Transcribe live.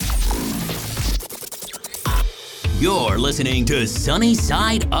You're listening to Sunny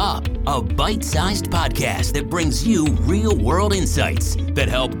Side Up, a bite-sized podcast that brings you real-world insights that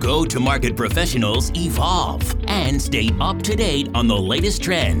help go-to-market professionals evolve and stay up-to-date on the latest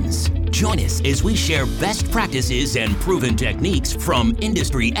trends. Join us as we share best practices and proven techniques from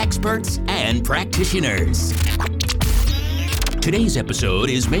industry experts and practitioners. Today's episode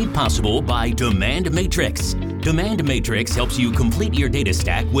is made possible by Demand Matrix. Demand Matrix helps you complete your data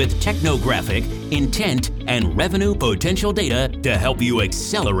stack with technographic, intent, and revenue potential data to help you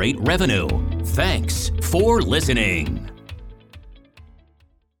accelerate revenue. Thanks for listening.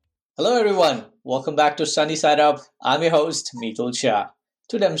 Hello, everyone. Welcome back to Sunny Side Up. I'm your host, Mitul Shah.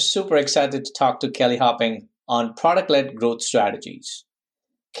 Today, I'm super excited to talk to Kelly Hopping on product-led growth strategies.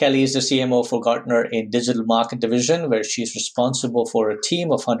 Kelly is the CMO for Gartner in Digital Market Division, where she's responsible for a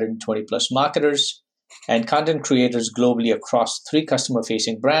team of 120 plus marketers and content creators globally across 3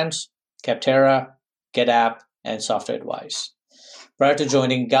 customer-facing brands, Capterra, GetApp, and Software Advice. Prior to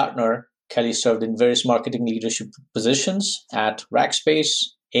joining Gartner, Kelly served in various marketing leadership positions at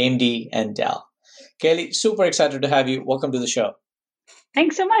Rackspace, AMD, and Dell. Kelly, super excited to have you. Welcome to the show.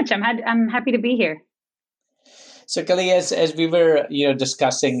 Thanks so much. I'm happy to be here. So Kelly, as we were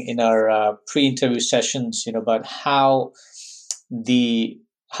discussing in our pre-interview sessions, about how the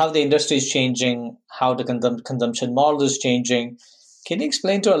industry is changing, how the consumption model is changing, can you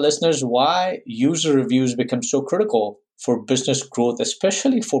explain to our listeners why user reviews become so critical for business growth,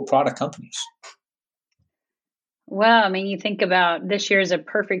 especially for product companies? Well, you think about this year is a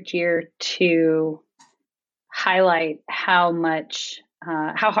perfect year to highlight how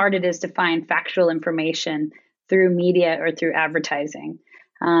hard it is to find factual information through media or through advertising.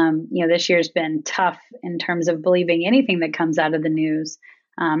 This year's been tough in terms of believing anything that comes out of the news.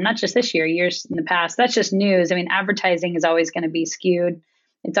 Not just this year, years in the past. That's just news. Advertising is always going to be skewed.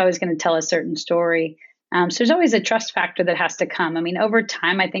 It's always going to tell a certain story. So there's always a trust factor that has to come. Over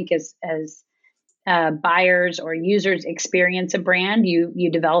time, I think as buyers or users experience a brand, you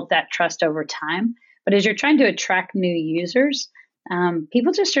develop that trust over time. But as you're trying to attract new users,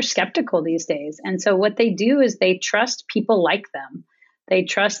 people just are skeptical these days. And so what they do is they trust people like them. They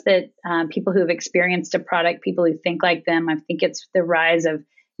trust that people who have experienced a product, people who think like them. I think it's the rise of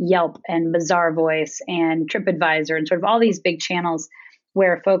Yelp and Bazaar Voice and TripAdvisor and sort of all these big channels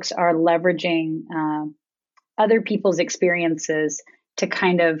where folks are leveraging other people's experiences to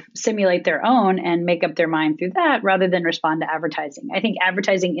kind of simulate their own and make up their mind through that rather than respond to advertising. I think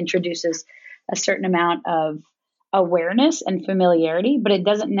advertising introduces a certain amount of awareness and familiarity, but it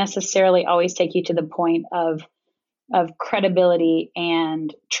doesn't necessarily always take you to the point of credibility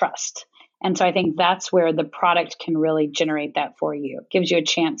and trust. And so I think that's where the product can really generate that for you. It gives you a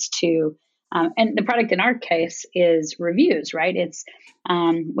chance to, and the product in our case is reviews, right? It's,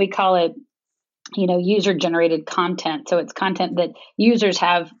 we call it, user-generated content. So it's content that users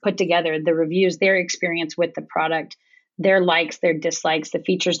have put together, the reviews, their experience with the product, their likes, their dislikes, the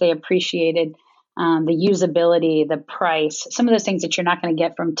features they appreciated, the usability, the price, some of those things that you're not going to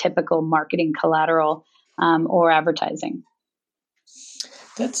get from typical marketing collateral or advertising.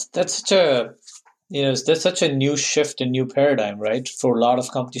 That's such a there's such a new shift and new paradigm, right? For a lot of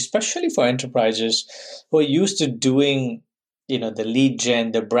companies, especially for enterprises who are used to doing the lead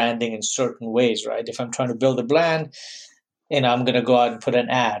gen, the branding in certain ways, right? If I'm trying to build a brand, I'm going to go out and put an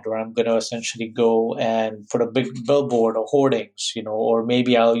ad, or I'm going to essentially go and put a big billboard or hoardings, or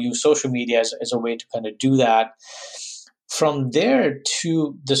maybe I'll use social media as a way to kind of do that. From there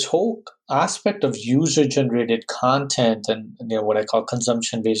to this whole aspect of user-generated content and what I call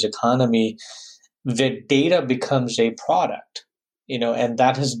consumption-based economy, where data becomes a product, and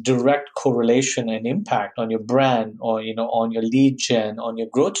that has direct correlation and impact on your brand or, on your lead gen, on your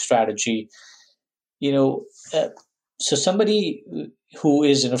growth strategy, so somebody who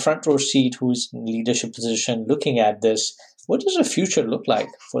is in a front row seat, who's in leadership position looking at this, what does the future look like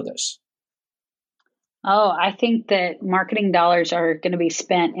for this? Oh, I think that marketing dollars are going to be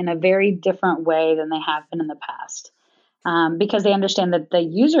spent in a very different way than they have been in the past, because they understand that the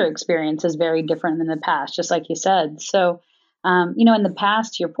user experience is very different than the past, just like you said. So, in the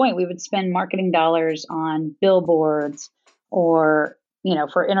past, to your point, we would spend marketing dollars on billboards or,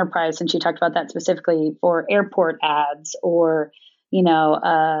 for enterprise, since you talked about that specifically, for airport ads or,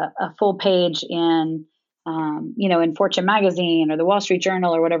 a full page in Fortune magazine or the Wall Street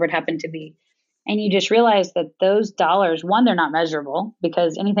Journal or whatever it happened to be. And you just realize that those dollars, one, they're not measurable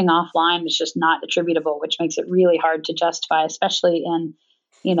because anything offline is just not attributable, which makes it really hard to justify, especially in,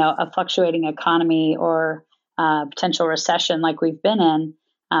 a fluctuating economy or potential recession like we've been in.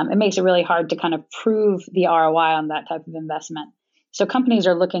 It makes it really hard to kind of prove the ROI on that type of investment. So companies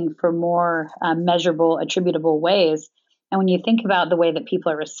are looking for more measurable, attributable ways. And when you think about the way that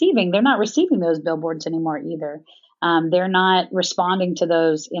people are receiving, they're not receiving those billboards anymore either. They're not responding to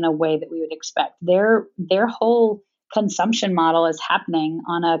those in a way that we would expect. Their whole consumption model is happening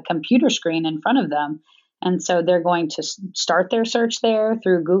on a computer screen in front of them. And so they're going to start their search there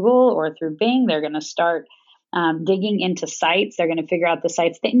through Google or through Bing. They're going to start digging into sites. They're going to figure out the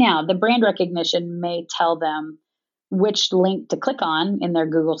sites. Now, the brand recognition may tell them which link to click on in their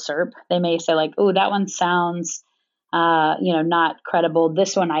Google SERP. They may say like, oh, that one sounds, not credible.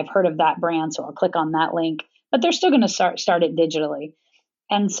 This one, I've heard of that brand, so I'll click on that link. But they're still going to start it digitally.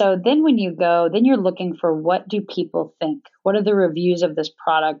 And so then when you go, then you're looking for what do people think? What are the reviews of this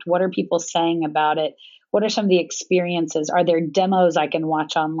product? What are people saying about it? What are some of the experiences? Are there demos I can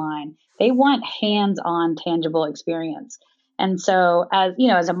watch online? They want hands-on, tangible experience. And so as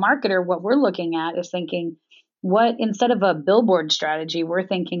a marketer, what we're looking at is thinking, what instead of a billboard strategy, we're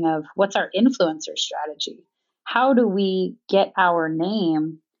thinking of what's our influencer strategy? How do we get our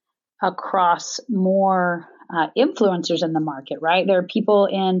name across more influencers in the market, right? There are people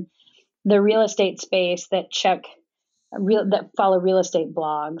in the real estate space that follow real estate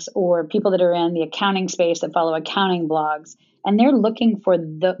blogs, or people that are in the accounting space that follow accounting blogs, and they're looking for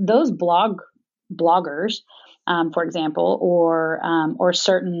those bloggers, for example, or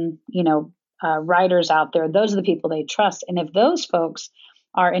certain writers out there. Those are the people they trust, and if those folks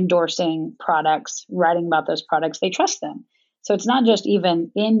are endorsing products, writing about those products, they trust them. So it's not just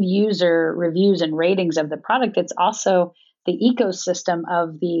even end user reviews and ratings of the product, it's also the ecosystem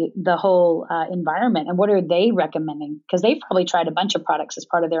of the whole environment. And what are they recommending? Because they've probably tried a bunch of products as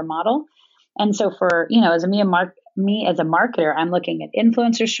part of their model. And so for, as me as a marketer, I'm looking at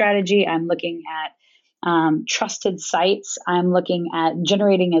influencer strategy. I'm looking at trusted sites. I'm looking at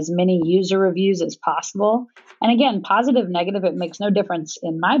generating as many user reviews as possible. And again, positive, negative, it makes no difference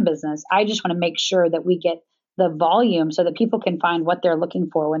in my business. I just want to make sure that we get the volume so that people can find what they're looking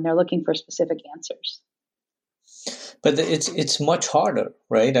for when they're looking for specific answers. But it's much harder,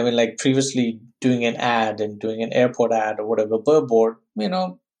 right? I mean, like previously doing an ad and doing an airport ad or whatever, billboard,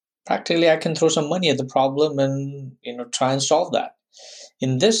 practically I can throw some money at the problem and, try and solve that.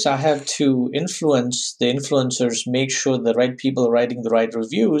 In this, I have to influence the influencers, make sure the right people are writing the right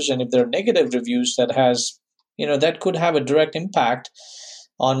reviews. And if there are negative reviews that that could have a direct impact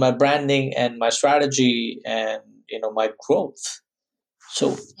on my branding and my strategy and, my growth.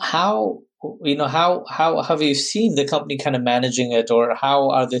 So how have you seen the company kind of managing it, or how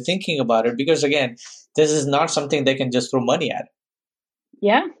are they thinking about it? Because again, this is not something they can just throw money at.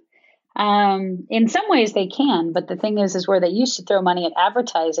 Yeah. In some ways they can, but the thing is where they used to throw money at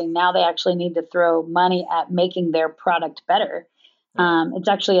advertising, now they actually need to throw money at making their product better. It's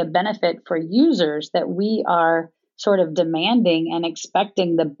actually a benefit for users that we are sort of demanding and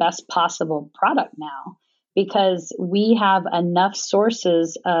expecting the best possible product now, because we have enough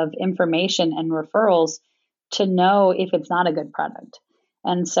sources of information and referrals to know if it's not a good product.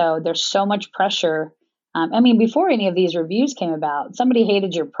 And so there's so much pressure. Before any of these reviews came about, somebody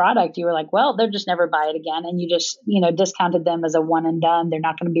hated your product. You were like, well, they'll just never buy it again. And you just, discounted them as a one and done. They're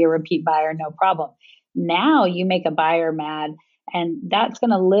not going to be a repeat buyer, no problem. Now you make a buyer mad, and that's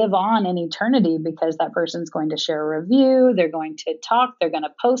going to live on in eternity because that person's going to share a review. They're going to talk. They're going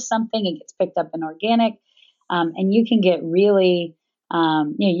to post something. It gets picked up in organic. And you can get really,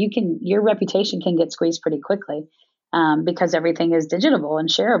 your reputation can get squeezed pretty quickly because everything is digital and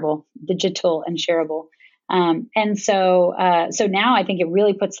shareable. And so now I think it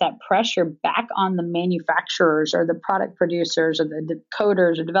really puts that pressure back on the manufacturers or the product producers or the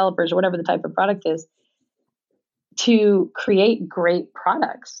coders or developers or whatever the type of product is to create great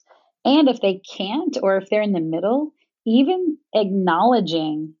products. And if they can't, or if they're in the middle, even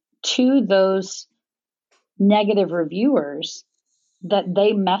acknowledging to those negative reviewers that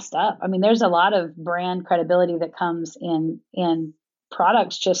they messed up. There's a lot of brand credibility that comes in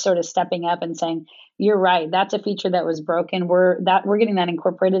products just sort of stepping up and saying, you're right, that's a feature that was broken. We're getting that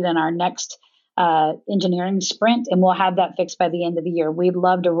incorporated in our next engineering sprint, and we'll have that fixed by the end of the year. We'd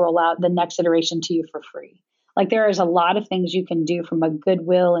love to roll out the next iteration to you for free. Like, there is a lot of things you can do from a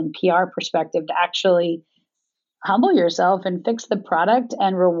goodwill and PR perspective to actually humble yourself and fix the product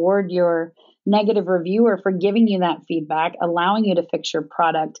and reward your negative reviewer for giving you that feedback, allowing you to fix your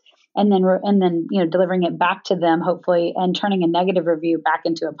product, and then delivering it back to them, hopefully, and turning a negative review back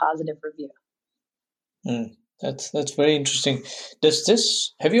into a positive review. That's very interesting.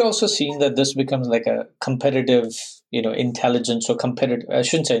 Have you also seen that this becomes like a competitive, intelligence, or competitive, I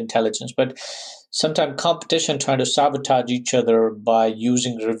shouldn't say intelligence, but sometimes competition trying to sabotage each other by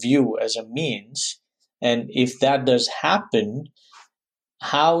using review as a means. And if that does happen,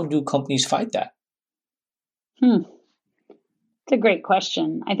 how do companies fight that? Hmm. It's a great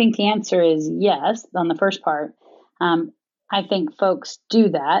question. I think the answer is yes on the first part. I think folks do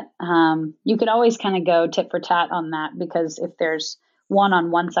that. You could always kind of go tit for tat on that, because if there's one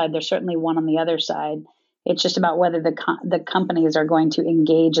on one side, there's certainly one on the other side. It's just about whether the companies are going to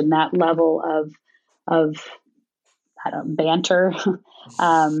engage in that level of I don't know, banter,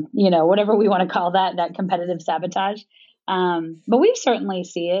 whatever we want to call that competitive sabotage. But we certainly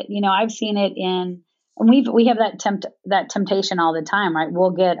see it. I've seen it and we have that temptation all the time, right?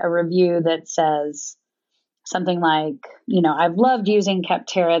 We'll get a review that says something like, I've loved using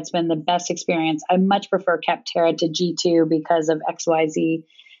Capterra. It's been the best experience. I much prefer Capterra to G2 because of XYZ.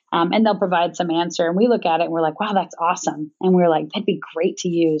 And they'll provide some answer. And we look at it and we're like, wow, that's awesome. And we're like, that'd be great to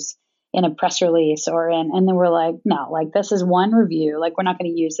use in a press release and then we're like, no, like this is one review. Like we're not going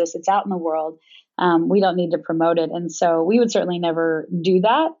to use this. It's out in the world. We don't need to promote it. And so we would certainly never do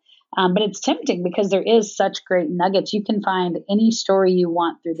that. But it's tempting because there is such great nuggets. You can find any story you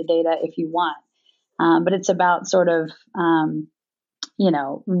want through the data if you want. But it's about sort of,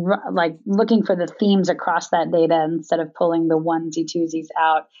 like looking for the themes across that data instead of pulling the onesie twosies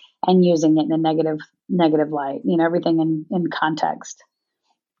out and using it in a negative light, everything in context.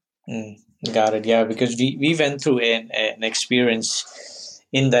 Got it. Yeah, because we went through an experience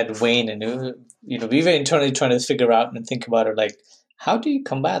in that vein, and we were internally trying to figure out and think about it, like, how do you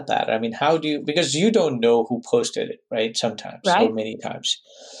combat that? I mean, how do you, because you don't know who posted it, right? Sometimes, right, or many times.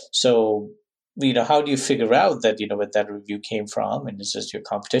 So, how do you figure out that, where that review came from? And is this your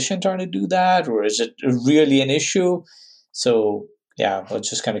competition trying to do that? Or is it really an issue? So, yeah, I was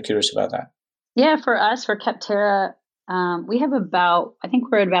just kind of curious about that. Yeah, for us, for Capterra, we have I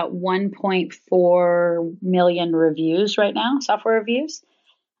think we're at about 1.4 million reviews right now, software reviews.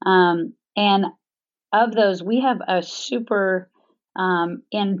 And of those, we have a super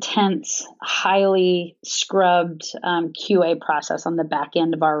intense, highly scrubbed QA process on the back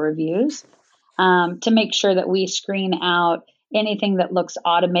end of our reviews to make sure that we screen out anything that looks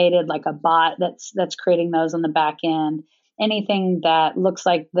automated, like a bot that's creating those on the back end, anything that looks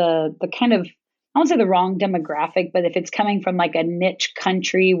like the kind of, I won't say the wrong demographic, but if it's coming from like a niche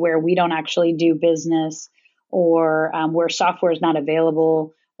country where we don't actually do business, or where software is not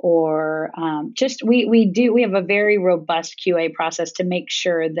available, or we have a very robust QA process to make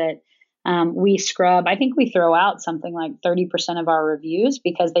sure that we scrub. I think we throw out something like 30% of our reviews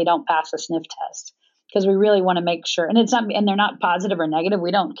because they don't pass a sniff test. Because we really want to make sure, and they're not positive or negative.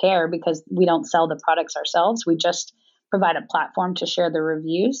 We don't care because we don't sell the products ourselves. We just provide a platform to share the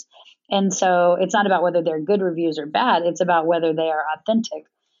reviews. And so it's not about whether they're good reviews or bad. It's about whether they are authentic.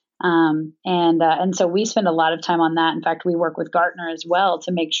 And so we spend a lot of time on that. In fact, we work with Gartner as well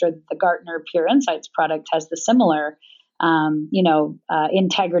to make sure that the Gartner Peer Insights product has the similar,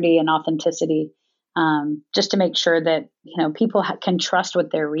 integrity and authenticity, just to make sure that, people can trust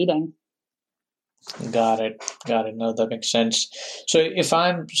what they're reading. Got it. No, that makes sense. So if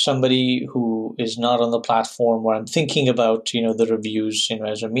I'm somebody who is not on the platform, where I'm thinking about, the reviews,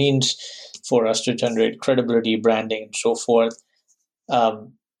 as a means for us to generate credibility, branding, and so forth,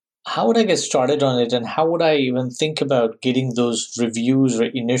 how would I get started on it? And how would I even think about getting those reviews or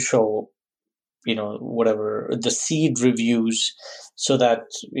initial, whatever, the seed reviews, so that,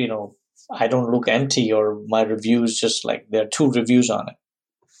 I don't look empty or my reviews just like there are 2 reviews on it?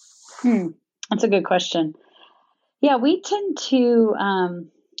 That's a good question. Yeah, we tend to,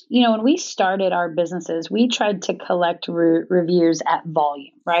 when we started our businesses, we tried to collect reviews at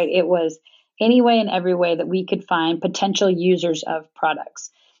volume, right? It was any way and every way that we could find potential users of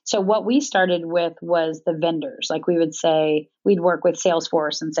products. So what we started with was the vendors. Like we'd work with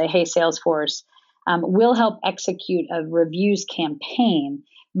Salesforce and say, hey, Salesforce, we'll help execute a reviews campaign,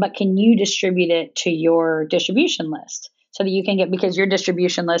 but can you distribute it to your distribution list? So that you can because your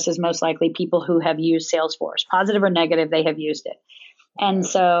distribution list is most likely people who have used Salesforce, positive or negative, they have used it. And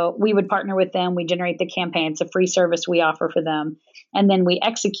so we would partner with them. We generate the campaign. It's a free service we offer for them. And then we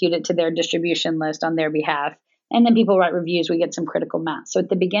execute it to their distribution list on their behalf. And then people write reviews. We get some critical mass. So at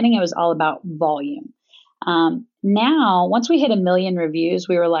the beginning, it was all about volume. Now, once we hit 1 million reviews,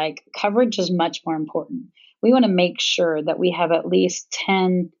 we were like, coverage is much more important. We want to make sure that we have at least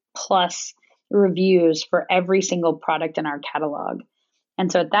 10 plus reviews for every single product in our catalog.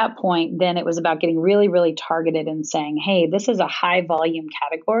 And so at that point, then it was about getting really, really targeted and saying, hey, this is a high volume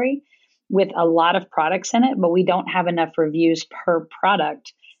category with a lot of products in it, but we don't have enough reviews per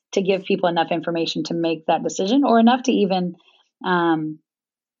product to give people enough information to make that decision, or enough to even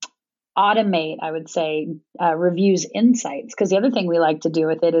automate, I would say, reviews insights. Because the other thing we like to do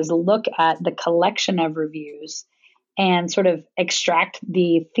with it is look at the collection of reviews and sort of extract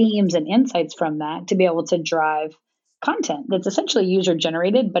the themes and insights from that to be able to drive content that's essentially user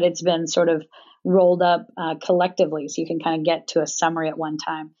generated, but it's been sort of rolled up collectively. So you can kind of get to a summary at one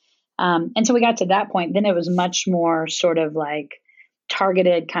time. And so we got to that point. Then it was much more sort of like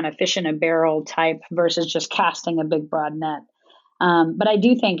targeted kind of fish in a barrel type versus just casting a big broad net. But I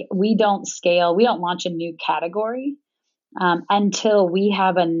do think we don't launch a new category until we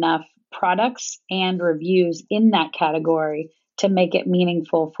have enough products and reviews in that category to make it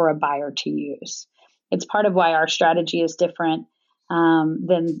meaningful for a buyer to use. It's part of why our strategy is different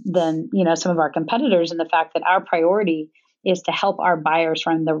than some of our competitors, and the fact that our priority is to help our buyers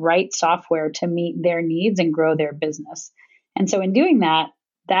find the right software to meet their needs and grow their business. And so in doing that,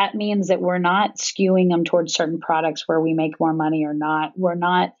 that means that we're not skewing them towards certain products where we make more money or not. We're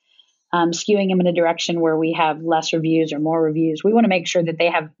not skewing them in a direction where we have less reviews or more reviews. We want to make sure that they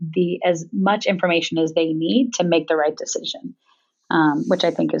have as much information as they need to make the right decision, which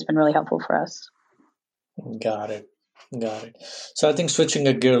I think has been really helpful for us. Got it. So I think switching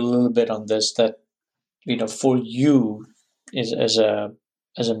a gear a little bit on this, that for you is as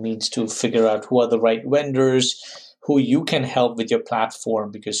a means to figure out who are the right vendors, who you can help with your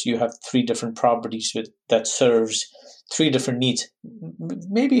platform, because you have 3 different properties that serves 3 different needs.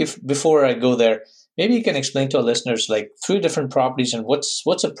 Maybe before I go there, maybe you can explain to our listeners like 3 different properties and what's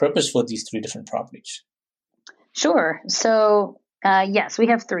the purpose for these 3 different properties. Sure. So yes, we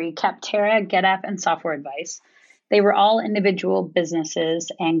have 3: Capterra, GetUp, and Software Advice. They were all individual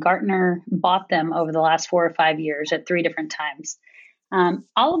businesses, and Gartner bought them over the last 4 or 5 years at 3 different times.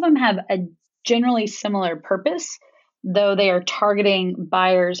 All of them have a generally similar purpose, though they are targeting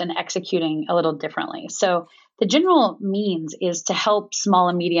buyers and executing a little differently. So the general means is to help small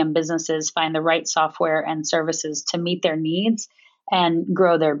and medium businesses find the right software and services to meet their needs and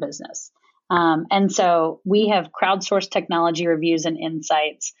grow their business. And so we have crowdsourced technology reviews and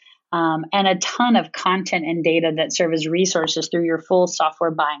insights, and a ton of content and data that serve as resources through your full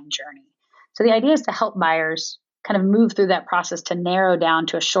software buying journey. So the idea is to help buyers kind of move through that process to narrow down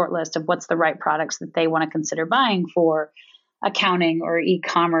to a short list of what's the right products that they want to consider buying for accounting or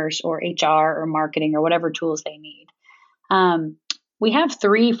e-commerce or HR or marketing or whatever tools they need. We have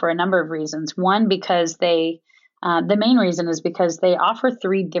 3 for a number of reasons. One, because the main reason is because they offer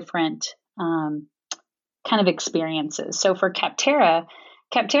 3 different kind of experiences. So for Capterra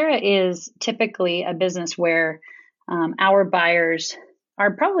is typically a business where our buyers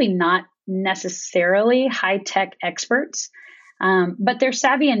are probably not necessarily high-tech experts, but they're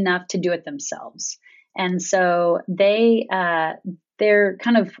savvy enough to do it themselves. And so they're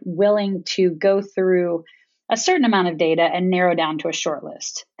kind of willing to go through a certain amount of data and narrow down to a short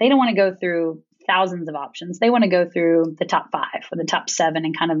list. They don't want to go through thousands of options. They want to go through the top 5 or the top 7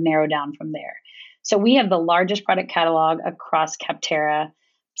 and kind of narrow down from there. So we have the largest product catalog across Capterra,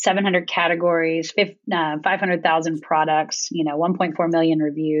 700 categories, 500,000 products, 1.4 million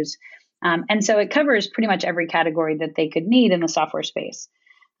reviews. And so it covers pretty much every category that they could need in the software space.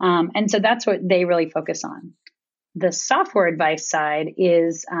 And so that's what they really focus on. The Software Advice side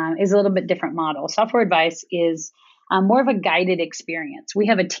is a little bit different model. Software Advice is more of a guided experience. We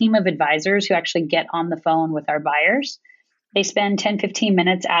have a team of advisors who actually get on the phone with our buyers. They spend 10, 15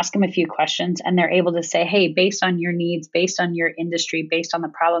 minutes, ask them a few questions, and they're able to say, hey, based on your needs, based on your industry, based on the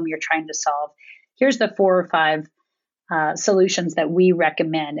problem you're trying to solve, here's the 4 or 5 solutions that we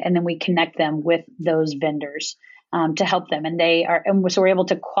recommend. And then we connect them with those vendors to help them. And so we're able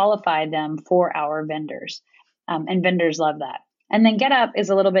to qualify them for our vendors. And vendors love that. And then GetUp is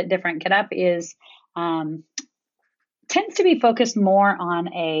a little bit different. GetUp is tends to be focused more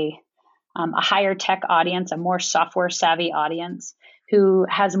on a higher tech audience, a more software savvy audience who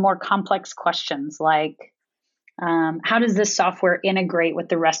has more complex questions like, how does this software integrate with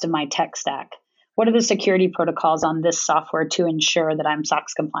the rest of my tech stack? What are the security protocols on this software to ensure that I'm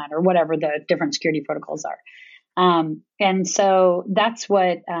SOX compliant, or whatever the different security protocols are? And so that's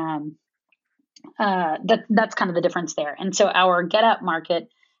what that's kind of the difference there. And so our GetUp market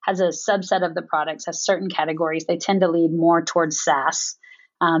has a subset of the products, has certain categories. They tend to lead more towards SaaS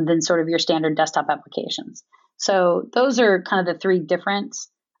than sort of your standard desktop applications. So those are kind of the 3 different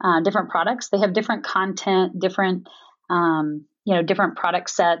products. They have different content, different product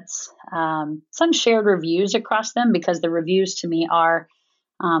sets, some shared reviews across them, because the reviews to me are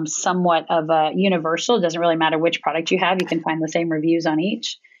somewhat of a universal. It doesn't really matter which product you have. You can find the same reviews on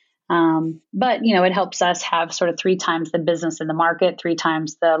each. But it helps us have sort of 3 times the business in the market, 3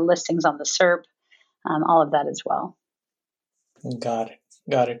 times the listings on the SERP, all of that as well. Got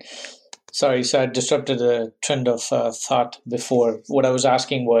it. Sorry, so I disrupted the trend of thought before. What I was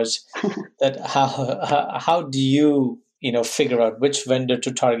asking was that how do you figure out which vendor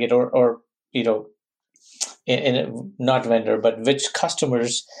to target, or you know not vendor, but which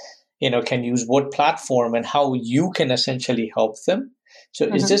customers can use what platform, and how you can essentially help them. So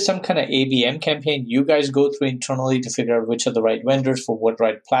is Mhm. this some kind of ABM campaign you guys go through internally to figure out which are the right vendors for what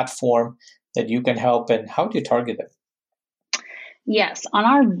right platform that you can help, and how do you target them? Yes, on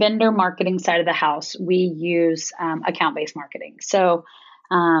our vendor marketing side of the house, we use account based marketing. So,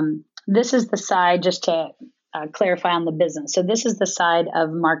 this is the side, just to clarify on the business. So, this is the side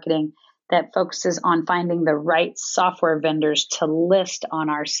of marketing that focuses on finding the right software vendors to list on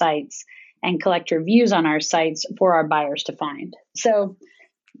our sites and collect reviews on our sites for our buyers to find. So,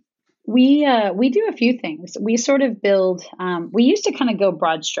 we do a few things. We sort of build. We used to kind of go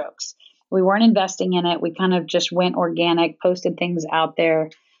broad strokes. We weren't investing in it. We kind of just went organic, posted things out there,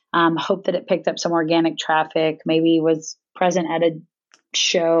 hoped that it picked up some organic traffic. Maybe was present at a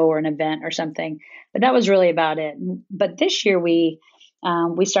show or an event or something. But that was really about it. But this year we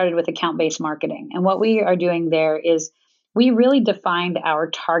started with account based marketing, and what we are doing there is we really defined our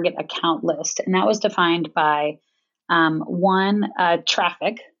target account list, and that was defined by one,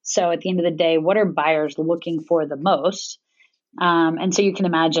 traffic. So at the end of the day, what are buyers looking for the most? And so you can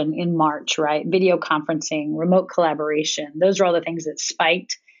imagine in March, right? Video conferencing, remote collaboration, those are all the things that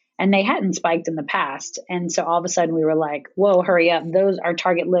spiked, and they hadn't spiked in the past. And so all of a sudden we were like, whoa, hurry up. Our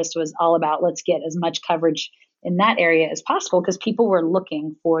target list was all about let's get as much coverage in that area as possible because people were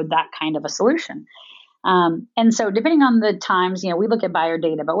looking for that kind of a solution. And so depending on the times, we look at buyer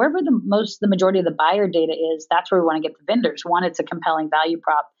data, but wherever the majority of the buyer data is, that's where we want to get the vendors. One, it's a compelling value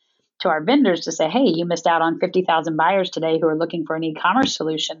prop to our vendors to say, hey, you missed out on 50,000 buyers today who are looking for an e-commerce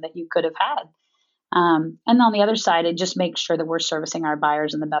solution that you could have had. And on the other side, it just makes sure that we're servicing our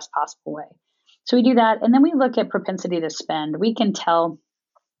buyers in the best possible way. So we do that. And then we look at propensity to spend. We can tell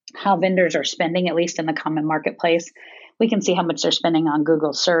how vendors are spending, at least in the common marketplace. We can see how much they're spending on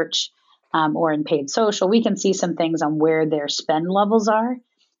Google search or in paid social. We can see some things on where their spend levels are.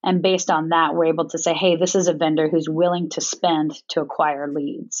 And based on that, we're able to say, hey, this is a vendor who's willing to spend to acquire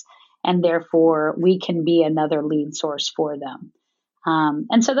leads. And therefore, we can be another lead source for them.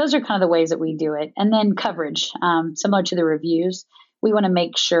 And so those are kind of the ways that we do it. And then coverage, similar to the reviews, we want to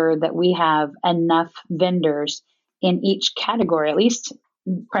make sure that we have enough vendors in each category, at least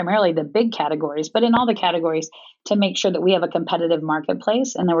primarily the big categories, but in all the categories, to make sure that we have a competitive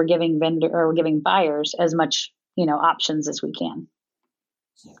marketplace and that we're giving buyers as much options as we can.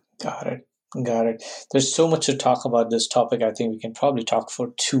 Got it. Got it. There's so much to talk about this topic. I think we can probably talk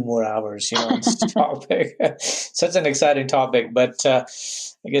for 2 more hours, on this topic. Such an exciting topic, but I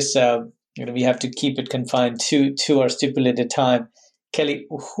guess we have to keep it confined to our stipulated time. Kelly,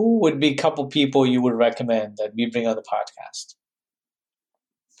 who would be a couple people you would recommend that we bring on the podcast?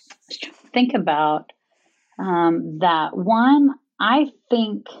 Think about that one. I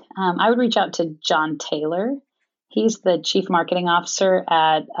think I would reach out to John Taylor. He's the chief marketing officer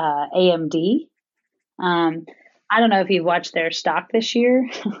at AMD. I don't know if you've watched their stock this year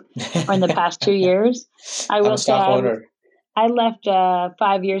or in the past 2 years. I will say I left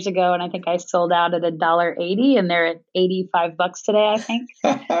 5 years ago, and I think I sold out at $1.80, and they're at $85 today, I think.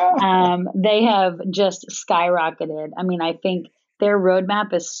 They have just skyrocketed. I mean, I think their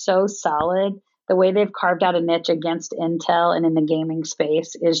roadmap is so solid. The way they've carved out a niche against Intel and in the gaming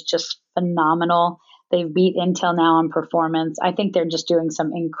space is just phenomenal. They've beat Intel now on performance. I think they're just doing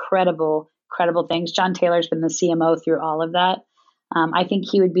some incredible things. John Taylor's been the CMO through all of that. I think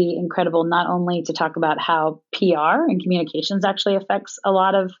he would be incredible not only to talk about how PR and communications actually affects a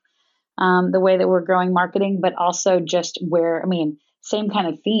lot of the way that we're growing marketing, but also just same kind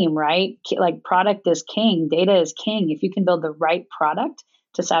of theme, right? Like product is king, data is king. If you can build the right product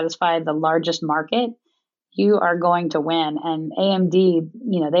to satisfy the largest market, you are going to win. And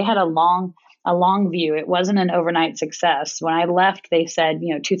AMD, they had a long view. It wasn't an overnight success. When I left, they said,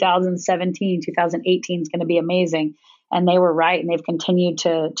 2017, 2018 is going to be amazing. And they were right. And they've continued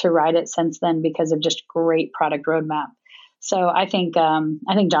to ride it since then because of just great product roadmap. So I think John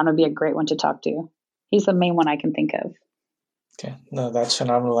would be a great one to talk to. He's the main one I can think of. Okay, no, that's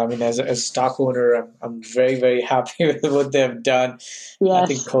phenomenal. I mean, as a stock owner, I'm very, very happy with what they've done. Yes. I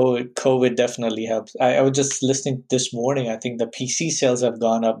think COVID definitely helps. I was just listening this morning. I think the PC sales have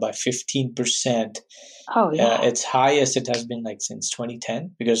gone up by 15%. Oh, yeah. It's highest it has been like since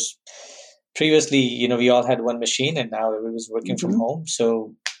 2010, because previously, we all had one machine, and now everybody was working from home.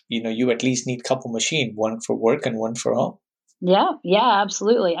 So, you at least need a couple machines, one for work and one for home. Yeah, yeah,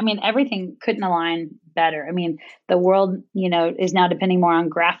 absolutely. I mean, everything couldn't align better. I mean, the world, is now depending more on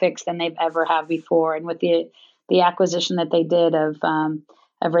graphics than they've ever have before. And with the acquisition that they did of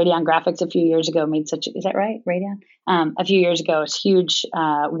Radeon Graphics a few years ago, made such, is that right, Radeon? A few years ago, it's huge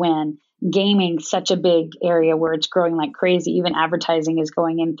when gaming such a big area where it's growing like crazy. Even advertising is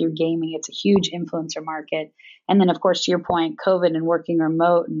going in through gaming. It's a huge influencer market. And then, of course, to your point, COVID and working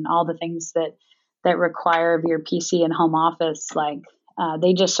remote and all the things that require of your PC and home office,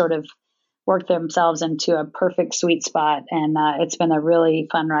 they just sort of work themselves into a perfect sweet spot. And it's been a really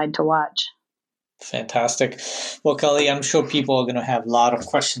fun ride to watch. Fantastic. Well, Kelly, I'm sure people are going to have a lot of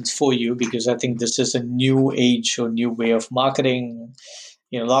questions for you because I think this is a new age or new way of marketing.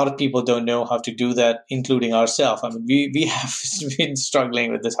 A lot of people don't know how to do that, including ourselves. I mean, we have been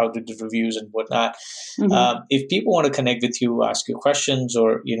struggling with this, how to do reviews and whatnot. Mm-hmm. If people want to connect with you, ask you questions,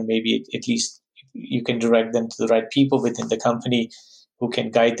 or maybe at least you can direct them to the right people within the company who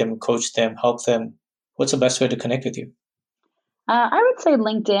can guide them, coach them, help them. What's the best way to connect with you? I would say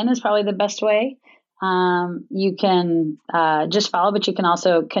LinkedIn is probably the best way. You can just follow, but you can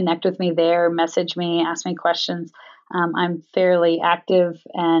also connect with me there, message me, ask me questions. I'm fairly active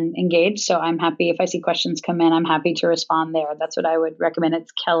and engaged, so I'm happy if I see questions come in, I'm happy to respond there. That's what I would recommend.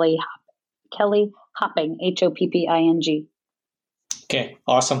 It's Kelly Hopping, Hopping. Okay,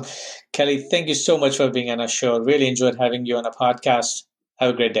 awesome. Kelly, thank you so much for being on our show. Really enjoyed having you on a podcast. Have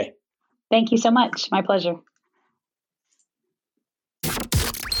a great day. Thank you so much. My pleasure.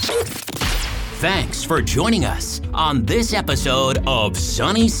 Thanks for joining us on this episode of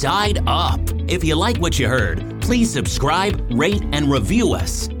Sunny Side Up. If you like what you heard, please subscribe, rate, and review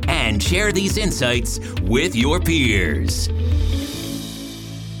us, and share these insights with your peers.